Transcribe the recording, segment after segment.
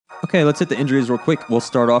Okay, let's hit the injuries real quick. We'll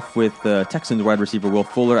start off with Texans wide receiver Will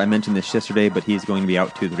Fuller. I mentioned this yesterday, but he's going to be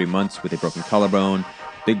out 2 to 3 months with a broken collarbone.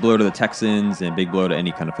 Big blow to the Texans and big blow to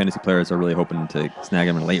any kind of fantasy players. Are really hoping to snag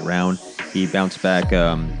him in a late round. He bounced back.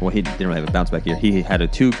 He didn't really have a bounce back year. He had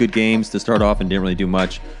 2 good games to start off and didn't really do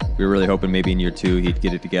much. We were really hoping maybe in year 2 he'd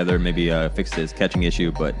get it together, maybe fix his catching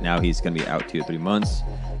issue, but now he's going to be out 2 to 3 months.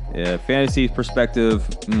 Fantasy perspective,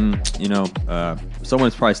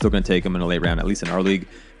 someone's probably still going to take him in a late round, at least in our league.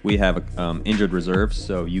 We have injured reserves,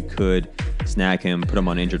 so you could snag him, put him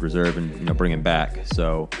on injured reserve, and bring him back.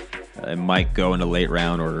 So it might go in a late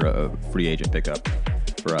round or a free agent pickup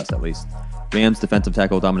for us, at least. Rams defensive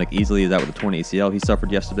tackle Dominic Easley is out with a torn ACL he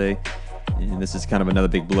suffered yesterday. And this is kind of another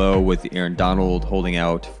big blow with Aaron Donald holding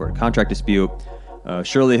out for a contract dispute.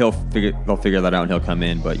 Surely they'll figure that out and he'll come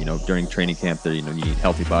in, but during training camp, you need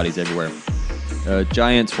healthy bodies everywhere.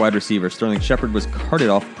 Giants wide receiver Sterling Shepard was carted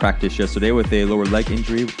off practice yesterday with a lower leg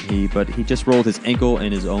injury, but he just rolled his ankle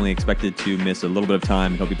and is only expected to miss a little bit of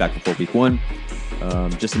time. He'll be back before week 1.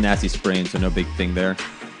 Just a nasty sprain, so no big thing there.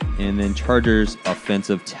 And then Chargers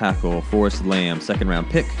offensive tackle Forrest Lamb, 2nd-round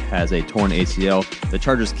pick, has a torn ACL. The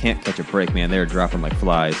Chargers can't catch a break, man. They're dropping like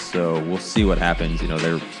flies, so we'll see what happens.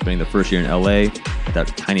 They're spending their first year in L.A. at that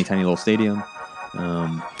tiny, tiny little stadium. It's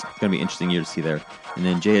going to be an interesting year to see there. And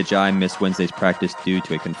then Jay Ajayi missed Wednesday's practice due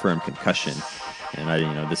to a confirmed concussion.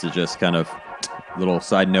 And this is just kind of a little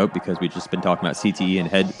side note because we've just been talking about CTE and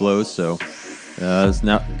head blows, so it's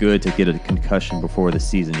not good to get a concussion before the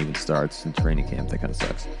season even starts in training camp. That kind of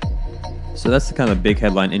sucks. So that's the kind of big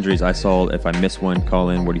headline injuries I saw. If I miss one, call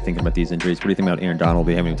in. What are you thinking about these injuries? What do you think about Aaron Donald?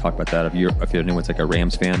 We haven't even talked about that. If you're anyone's like a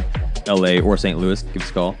Rams fan, LA or St. Louis, give us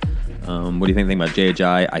a call. What do you think about Jay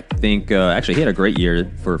Ajayi? I think actually he had a great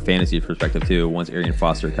year for fantasy perspective too. Once Arian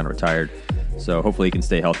Foster kind of retired, so hopefully he can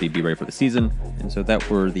stay healthy, be ready for the season. And so that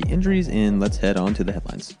were the injuries, and let's head on to the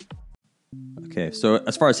headlines. Okay, so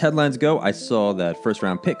as far as headlines go, I saw that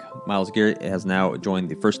 1st-round pick Myles Garrett has now joined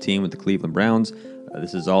the first team with the Cleveland Browns.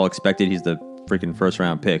 This is all expected. He's the freaking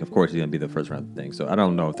 1st-round pick. Of course, he's going to be the 1st-round thing. So I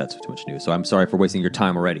don't know if that's too much news. So I'm sorry for wasting your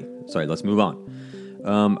time already. Sorry, let's move on.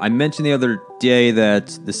 I mentioned the other day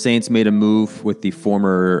that the Saints made a move with the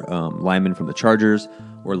former lineman from the Chargers,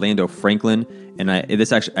 Orlando Franklin, and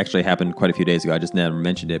this actually happened quite a few days ago. I just never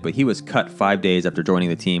mentioned it, but he was cut 5 days after joining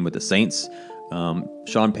the team with the Saints.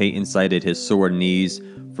 Sean Payton cited his sore knees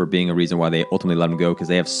for being a reason why they ultimately let him go, because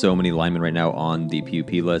they have so many linemen right now on the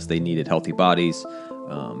PUP list. They needed healthy bodies,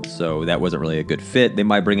 so that wasn't really a good fit. They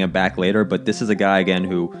might bring him back later, but this is a guy, again,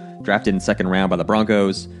 who drafted in 2nd round by the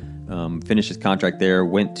Broncos, finished his contract there,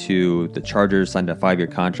 went to the Chargers, signed a 5-year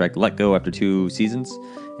contract, let go after 2 seasons,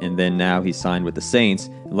 and then now he's signed with the Saints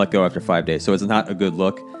and let go after 5 days. So it's not a good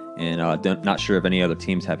look, and not sure if any other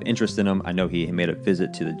teams have interest in him. I know he made a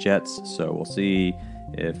visit to the Jets, so we'll see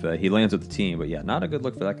if he lands with the team. But yeah, not a good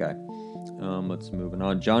look for that guy. Let's move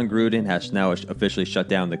on. John Gruden has now officially shut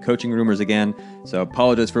down the coaching rumors again, so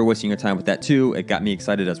apologize for wasting your time with that too. It got me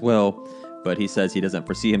excited as well, but he says he doesn't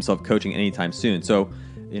foresee himself coaching anytime soon. So,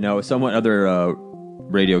 someone other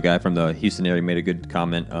radio guy from the Houston area made a good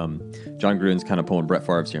comment. John Gruden's kind of pulling Brett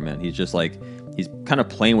Favre's here, man. He's just like, he's kind of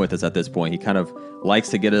playing with us at this point. He kind of likes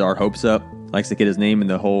to get our hopes up, likes to get his name in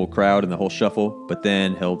the whole crowd and the whole shuffle, but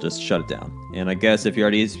then he'll just shut it down. And I guess if you're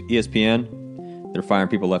at ESPN, they're firing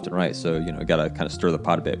people left and right, so got to kind of stir the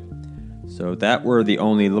pot a bit. So that were the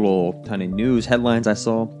only little tiny news headlines I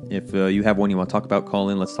saw. If you have one you want to talk about, call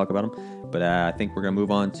in. Let's talk about them. But I think we're going to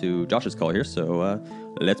move on to Josh's call here, so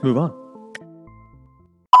let's move on.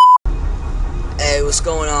 Hey, what's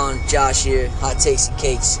going on? Josh here, Hot Takes and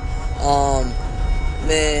Cakes.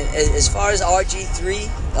 Man, as far as RG3,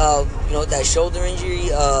 that shoulder injury,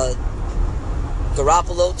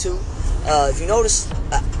 Garoppolo too. If you notice,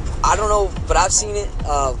 I don't know, but I've seen it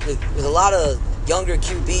with a lot of younger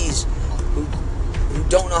QBs who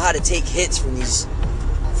don't know how to take hits from these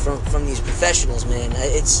professionals, man.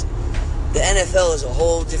 It's the NFL is a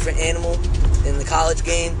whole different animal in the college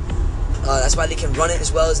game. That's why they can run it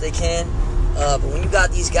as well as they can. But when you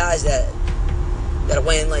got these guys that are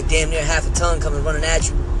weighing like damn near half a ton coming running at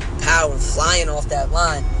you, power and flying off that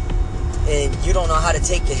line, and you don't know how to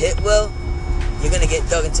take the hit well, you're going to get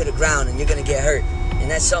dug into the ground and you're going to get hurt. And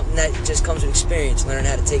that's something that just comes with experience, learning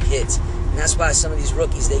how to take hits. And that's why some of these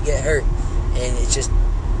rookies, they get hurt, and it just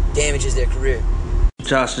damages their career.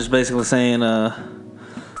 Josh is basically saying,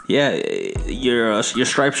 your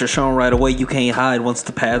stripes are shown right away. You can't hide once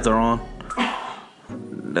the pads are on.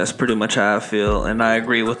 That's pretty much how I feel, and I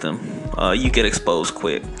agree with him. You get exposed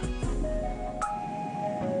quick.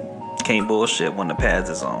 Can't bullshit when the pads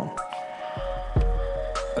is on.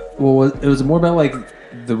 Well, it was more about like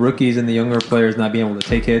the rookies and the younger players not being able to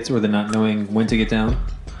take hits or they're not knowing when to get down.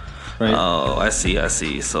 Right. Oh, I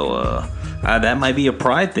see. So that might be a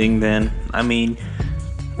pride thing then. I mean,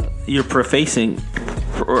 you're prefacing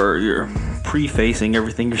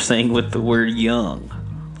everything you're saying with the word young.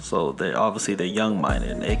 So they're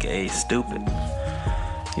young-minded, aka stupid.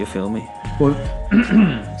 You feel me? Well,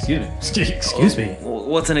 excuse me.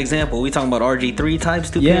 What's an example? We talking about RG3 type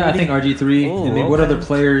stupidity? Yeah, I think RG3. Oh, I mean, what okay. other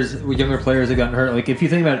players, younger players, have gotten hurt? Like, if you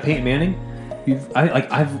think about it, Peyton Manning.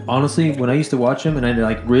 I've honestly, when I used to watch him and I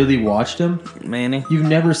like really watched him, Manning. you've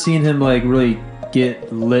never seen him like really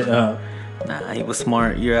get lit up. Nah, he was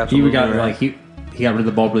smart. You're absolutely right. He got rid of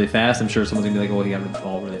the ball really fast. I'm sure someone's gonna be like, "Oh, he got rid of the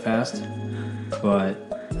ball really fast." But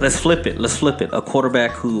Let's flip it. A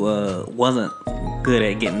quarterback who wasn't good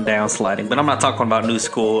at getting down sliding. But I'm not talking about new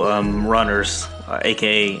school runners,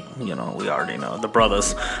 aka we already know the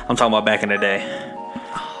brothers. I'm talking about back in the day.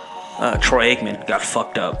 Troy Aikman got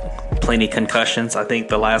fucked up. Plenty of concussions. I think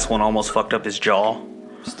the last one almost fucked up his jaw.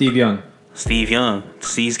 Steve Young.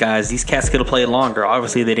 These cats could have played longer.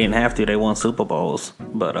 Obviously, they didn't have to. They won Super Bowls.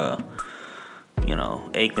 But,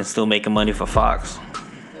 Aikman's still making money for Fox.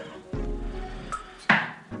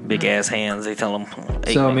 Big ass hands. They tell him.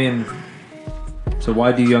 Aikman. So, I mean,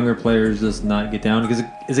 why do younger players just not get down? Is it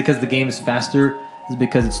because the game is faster? Is it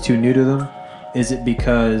because it's too new to them? Is it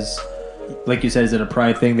because, like you said, is it a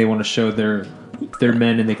pride thing? They want to show their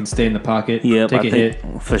men and they can stay in the pocket, take a hit.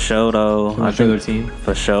 For sure, though. I show their team.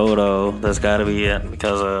 For sure, though. That's got to be it.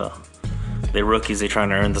 Because they're rookies. They're trying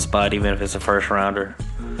to earn the spot, even if it's a first rounder.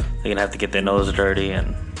 They're going to have to get their nose dirty.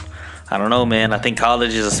 And I don't know, man. I think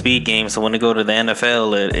college is a speed game. So when they go to the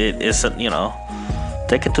NFL, it's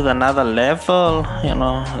take it to another level.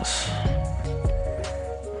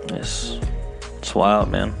 It's wild,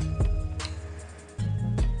 man.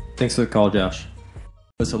 Thanks for the call, Josh.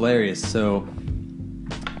 It was hilarious. So,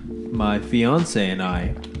 my fiance and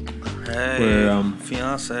I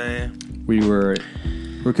were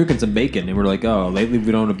cooking some bacon, and we're like, "Oh, lately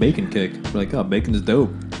we don't have a bacon kick." We're like, "Oh, bacon's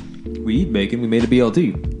dope. We eat bacon. We made a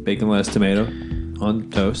BLT, bacon, lettuce, tomato, on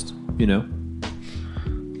toast.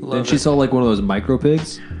 Then she saw like one of those micro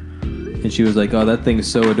pigs, and she was like, "Oh, that thing is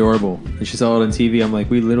so adorable." And she saw it on TV. I'm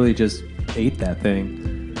like, "We literally just ate that thing."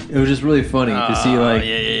 It was just really funny to see like,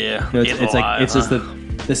 it's just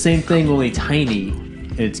the same thing, only tiny.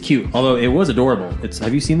 And it's cute, although it was adorable.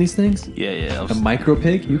 Have you seen these things? Yeah. A micro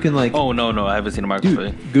pig. You can like. Oh no, I haven't seen a micro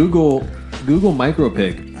pig. Google micro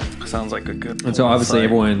pig. Sounds like a good. And so obviously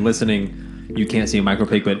everyone listening, you can't see a micro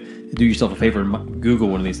pig, but do yourself a favor and Google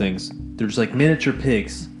one of these things. They're just like miniature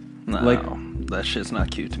pigs. No, like that shit's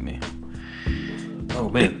not cute to me. Oh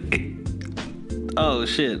man. Oh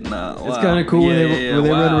shit! Nah, it's kind of cool when they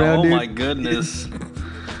run around, dude. Oh my goodness!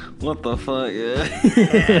 What the fuck? Yeah,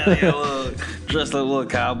 dressed like a little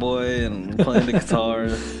cowboy and playing the guitar.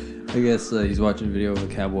 I guess he's watching a video of a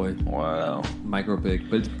cowboy. Wow. Micro pig,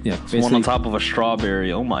 but yeah, it's one on top of a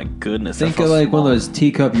strawberry. Oh my goodness! Think of like one of those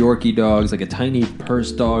teacup Yorkie dogs, like a tiny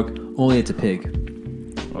purse dog. Only it's a pig.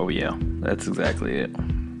 Oh yeah, that's exactly it.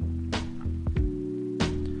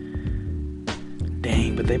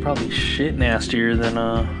 Dang, but they probably shit nastier than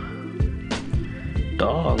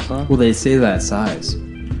dogs, huh? Well, they say that size.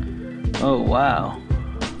 Oh wow.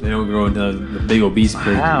 They don't grow into the big obese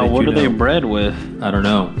pig. Wow, what are they bred with? I don't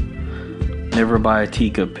know. Never buy a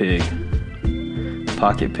teacup pig.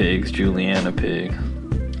 Pocket pigs, Juliana pig.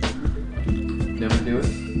 Never do it.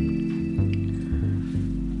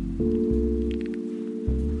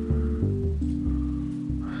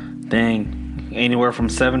 Dang. Anywhere from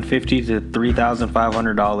 $750 to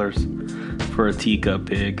 $3,500 for a teacup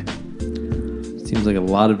pig. Seems like a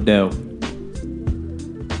lot of dough.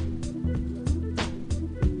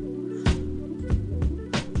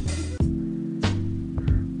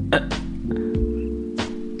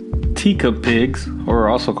 Teacup pigs, or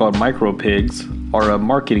also called micro pigs, are a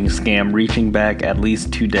marketing scam reaching back at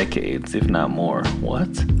least 2 decades, if not more. What?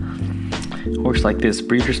 Works like this.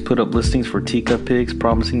 Breeders put up listings for teacup pigs,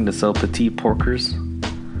 promising to sell petite porkers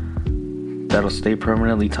that'll stay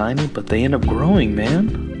permanently tiny, but they end up growing,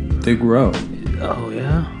 man. They grow. Oh,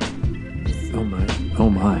 yeah? Oh, my. Oh,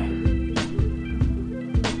 my.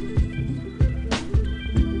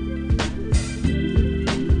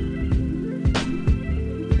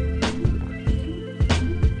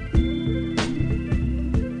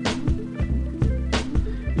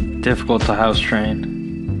 Difficult to house train.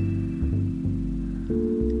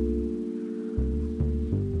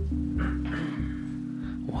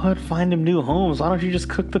 What? Find them new homes. Why don't you just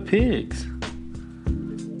cook the pigs?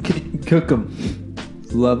 Cook them.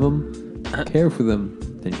 Love them. Care for them.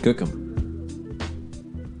 Then cook them.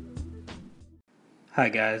 Hi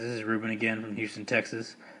guys, this is Ruben again from Houston,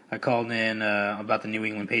 Texas. I called in about the New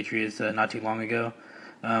England Patriots not too long ago.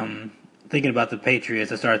 Thinking about the Patriots,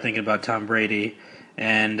 I started thinking about Tom Brady,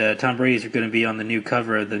 and Tom Brady's going to be on the new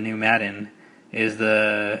cover of the new Madden. Is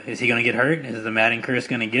he going to get hurt? Is the Madden curse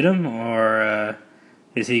going to get him, or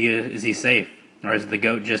is he safe, or is the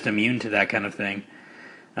GOAT just immune to that kind of thing?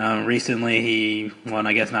 Recently,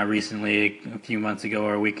 I guess not recently, a few months ago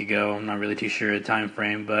or a week ago, I'm not really too sure the time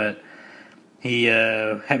frame, but he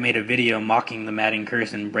had made a video mocking the Madden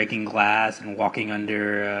curse and breaking glass and walking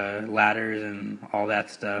under ladders and all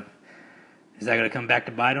that stuff. Is that going to come back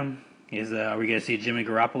to bite him? Are we going to see Jimmy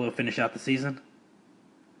Garoppolo finish out the season?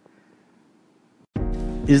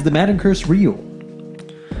 Is the Madden curse real?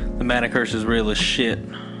 The Madden curse is real as shit.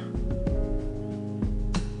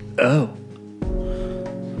 Oh.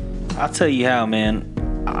 I'll tell you how, man.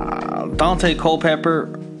 Dante Culpepper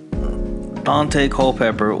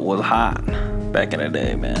was hot back in the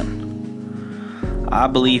day, man. I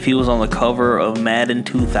believe he was on the cover of Madden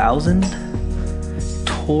 2000,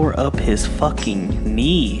 tore up his fucking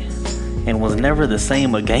knee, and was never the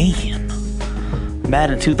same again.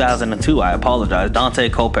 Madden 2002, I apologize, Dante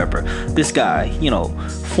Culpepper. This guy,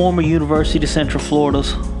 former University of Central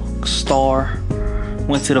Florida's star,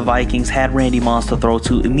 went to the Vikings, had Randy Moss to throw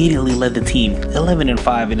to, immediately led the team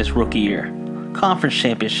 11-5 in his rookie year. Conference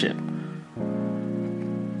championship.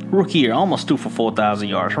 Rookie year, almost threw for 4,000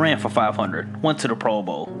 yards, ran for 500, went to the Pro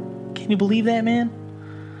Bowl. Can you believe that, man?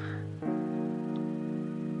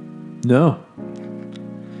 No.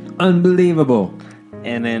 Unbelievable.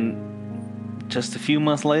 And then just a few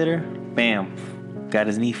months later, bam, got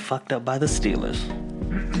his knee fucked up by the Steelers.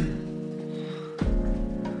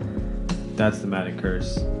 That's the Madden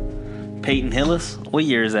curse. Peyton Hillis? What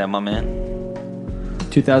year is that, my man?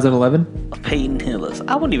 2011? Peyton Hillis.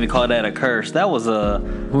 I wouldn't even call that a curse. That was a...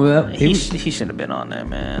 Well, he shouldn't have been on there,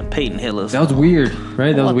 man. Peyton Hillis. that was weird,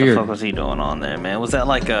 right? That was weird. What the fuck was he doing on there, man? Was that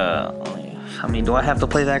like a... I mean, do I have to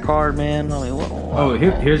play that card, man? I mean, what? Oh,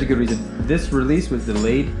 here's a good reason. This release was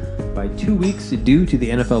delayed by 2 weeks due to the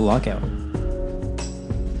NFL lockout.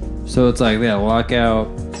 So it's like, yeah, lockout.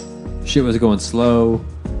 Shit was going slow.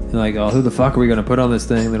 And like, oh, who the fuck are we gonna put on this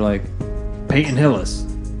thing? They're like, Peyton Hillis.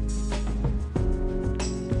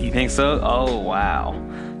 You think so? Oh, wow.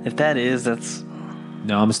 If that is, that's...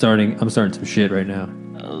 No, I'm starting some shit right now.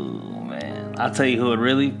 Oh, man. I'll tell you who it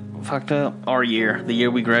really fucked up. Our year. The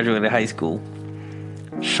year we graduated high school.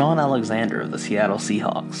 Sean Alexander of the Seattle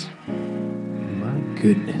Seahawks. My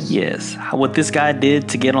goodness. Yes. What this guy did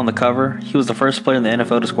to get on the cover, he was the first player in the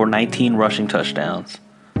NFL to score 19 rushing touchdowns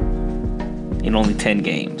in only 10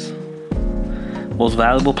 games. Most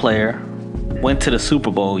valuable player. Went to the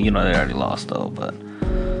Super Bowl. They already lost, though, but...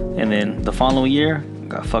 And then the following year,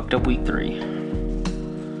 got fucked up week 3.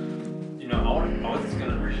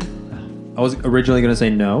 I was originally gonna say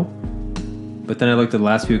no, but then I looked at the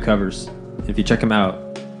last few covers. If you check them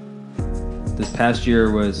out, this past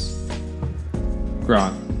year was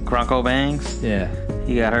Gronk. Gronko Bangs? Yeah.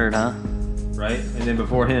 He got hurt, huh? Right? And then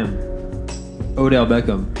before him, Odell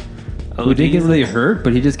Beckham. Oh, Who didn't get geez. really hurt,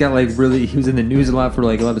 but he just got he was in the news a lot for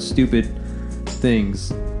a lot of stupid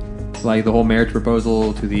things. Like the whole marriage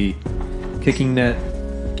proposal to the kicking net.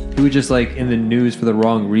 He was just in the news for the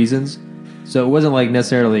wrong reasons. So it wasn't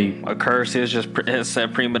necessarily A curse. It was just it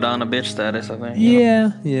said prima donna bitch status, I think.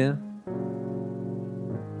 Yeah.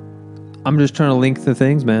 I'm just trying to link the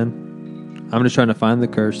things, man. I'm just trying to find the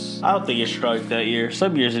curse. I don't think it struck that year.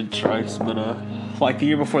 Some years it strikes, but like the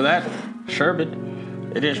year before that, Sherbet,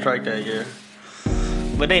 it didn't strike that year.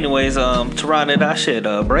 But anyways, to round it out, shit,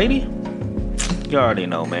 Brady, you already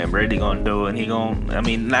know, man. Brady gonna do it.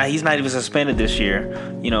 He's not even suspended this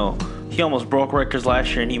year. He almost broke records last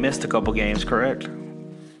year and he missed a couple games, correct?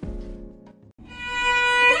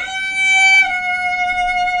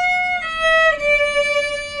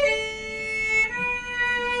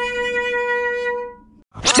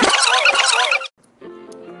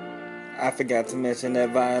 I forgot to mention that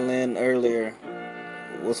violin earlier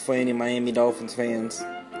was for any Miami Dolphins fans.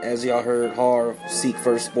 As y'all heard, Harv, Seek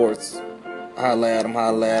First Sports. Holla at him,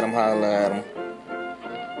 holla at him, holla at him.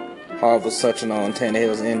 Harv was touching on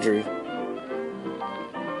Tannehill's injury.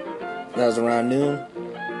 That was around noon.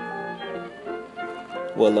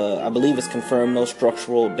 Well, I believe it's confirmed no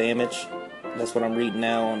structural damage. That's what I'm reading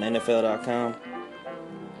now on NFL.com.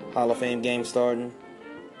 Hall of Fame game starting.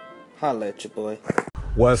 Holla at your boy.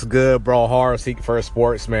 What's good, bro? Hard Seek First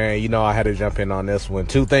Sports, man. You know I had to jump in on this one.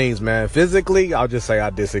 Two things, man. Physically, I'll just say I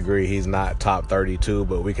disagree. He's not top 32,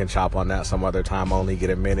 but we can chop on that some other time. Only get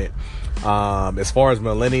a minute. As far as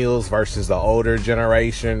millennials versus the older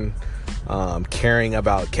generation, caring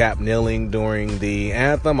about Cap kneeling during the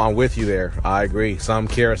anthem, I'm with you there. I agree. Some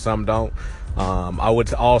care, some don't. I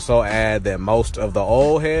would also add that most of the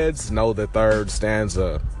old heads know the third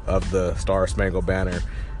stanza of the Star Spangled Banner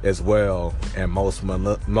as well, and most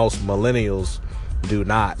millennials do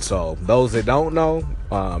not. So those that don't know,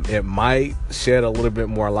 it might shed a little bit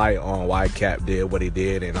more light on why Cap did what he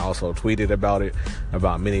did, and also tweeted about it,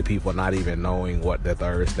 about many people not even knowing what the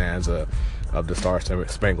third stanza of the Star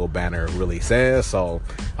Spangled Banner really says. So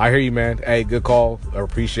I hear you, man. Hey, good call. I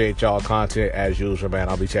appreciate y'all content as usual, man.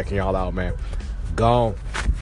 I'll be checking y'all out, man. Gone.